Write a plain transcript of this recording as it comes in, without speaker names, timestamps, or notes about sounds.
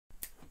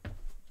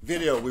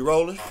Video, we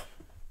rolling.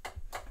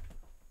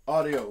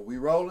 Audio, we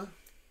rolling.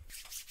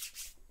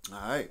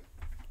 Alright.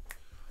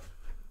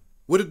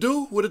 What it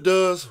do, what it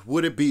does,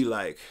 what it be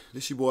like.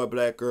 This your boy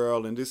Black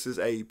Girl, and this is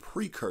a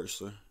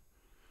precursor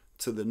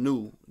to the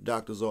new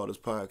Doctor's Orders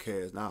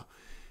podcast. Now,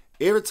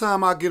 every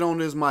time I get on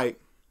this mic,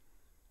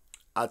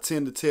 I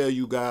tend to tell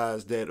you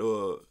guys that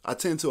I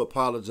tend to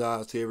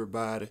apologize to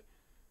everybody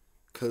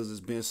because it's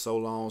been so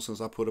long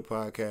since I put a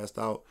podcast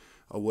out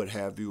or what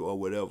have you or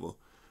whatever.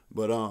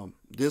 But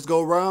this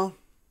go round,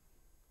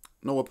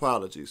 no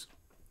apologies.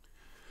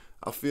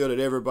 I feel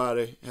that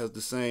everybody has the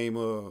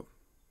same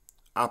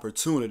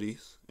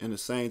opportunities in the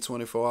same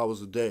 24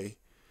 hours a day.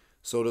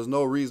 So there's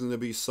no reason to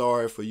be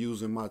sorry for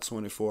using my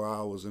 24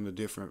 hours in a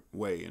different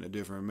way, in a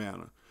different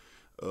manner.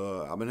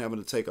 I've been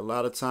having to take a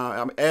lot of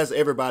time, as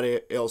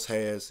everybody else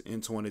has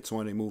in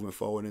 2020, moving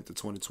forward into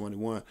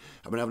 2021.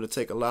 I've been having to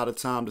take a lot of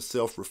time to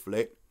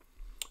self-reflect,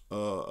 a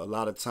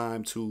lot of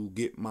time to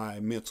get my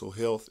mental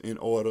health in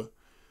order.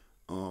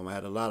 I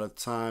had a lot of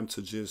time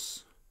to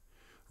just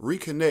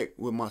reconnect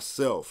with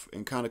myself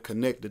and kind of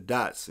connect the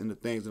dots in the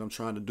things that I'm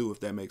trying to do, if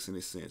that makes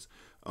any sense.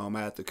 I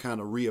had to kind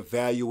of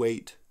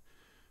reevaluate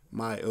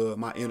my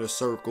my inner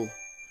circle.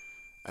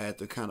 I had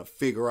to kind of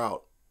figure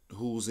out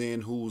who's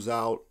in, who's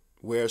out,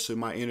 where should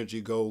my energy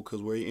go,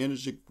 because where your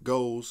energy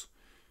goes,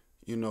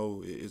 you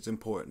know, it's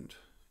important.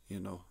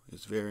 You know,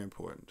 it's very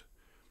important.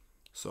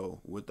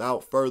 So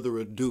without further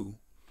ado,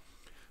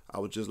 I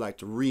would just like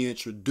to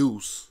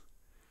reintroduce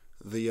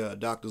the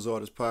Doctor's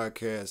Orders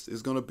podcast.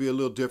 It's going to be a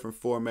little different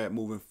format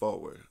moving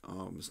forward.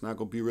 It's not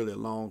going to be really a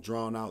long,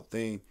 drawn-out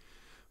thing.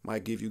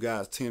 Might give you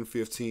guys 10,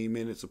 15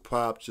 minutes of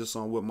pop just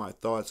on what my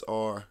thoughts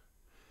are.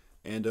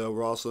 And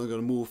we're also going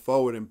to move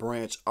forward and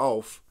branch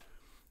off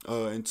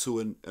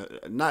into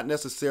not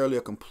necessarily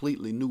a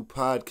completely new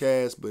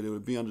podcast, but it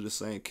would be under the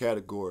same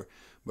category.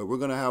 But we're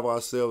going to have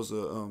ourselves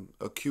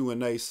a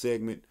Q&A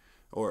segment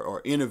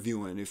or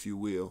interviewing, if you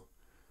will,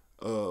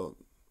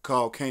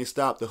 called Can't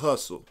Stop the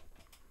Hustle.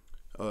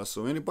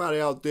 So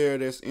anybody out there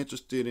that's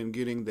interested in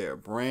getting their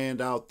brand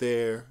out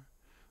there,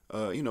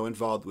 you know,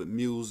 involved with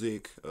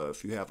music,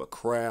 if you have a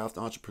craft,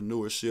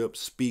 entrepreneurship,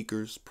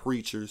 speakers,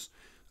 preachers,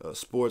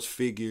 sports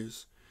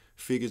figures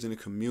in the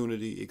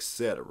community,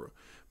 etc.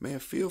 Man,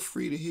 feel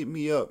free to hit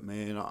me up,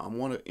 man. I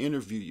want to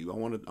interview you. I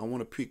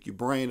want to pick your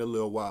brain a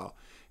little while,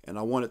 and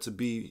I want it to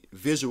be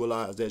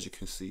visualized, as you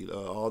can see.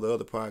 All the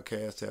other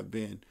podcasts have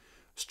been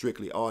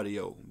strictly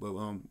audio, but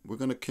we're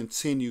gonna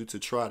continue to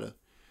try to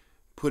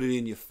put it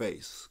in your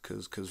face,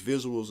 because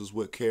visuals is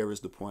what carries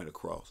the point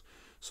across.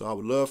 So I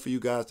would love for you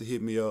guys to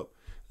hit me up.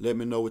 Let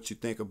me know what you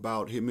think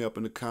about. Hit me up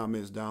in the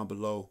comments down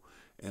below,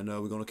 and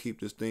we're going to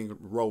keep this thing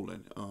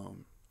rolling.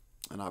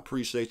 And I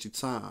appreciate your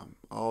time.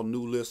 All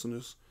new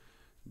listeners,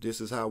 this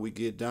is how we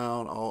get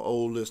down. All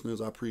old listeners,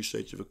 I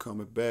appreciate you for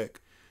coming back.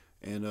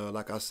 And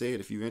like I said,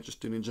 if you're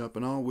interested in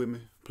jumping on with me,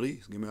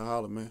 please give me a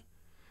holler, man.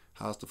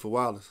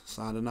 H.A.A.S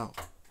signing out.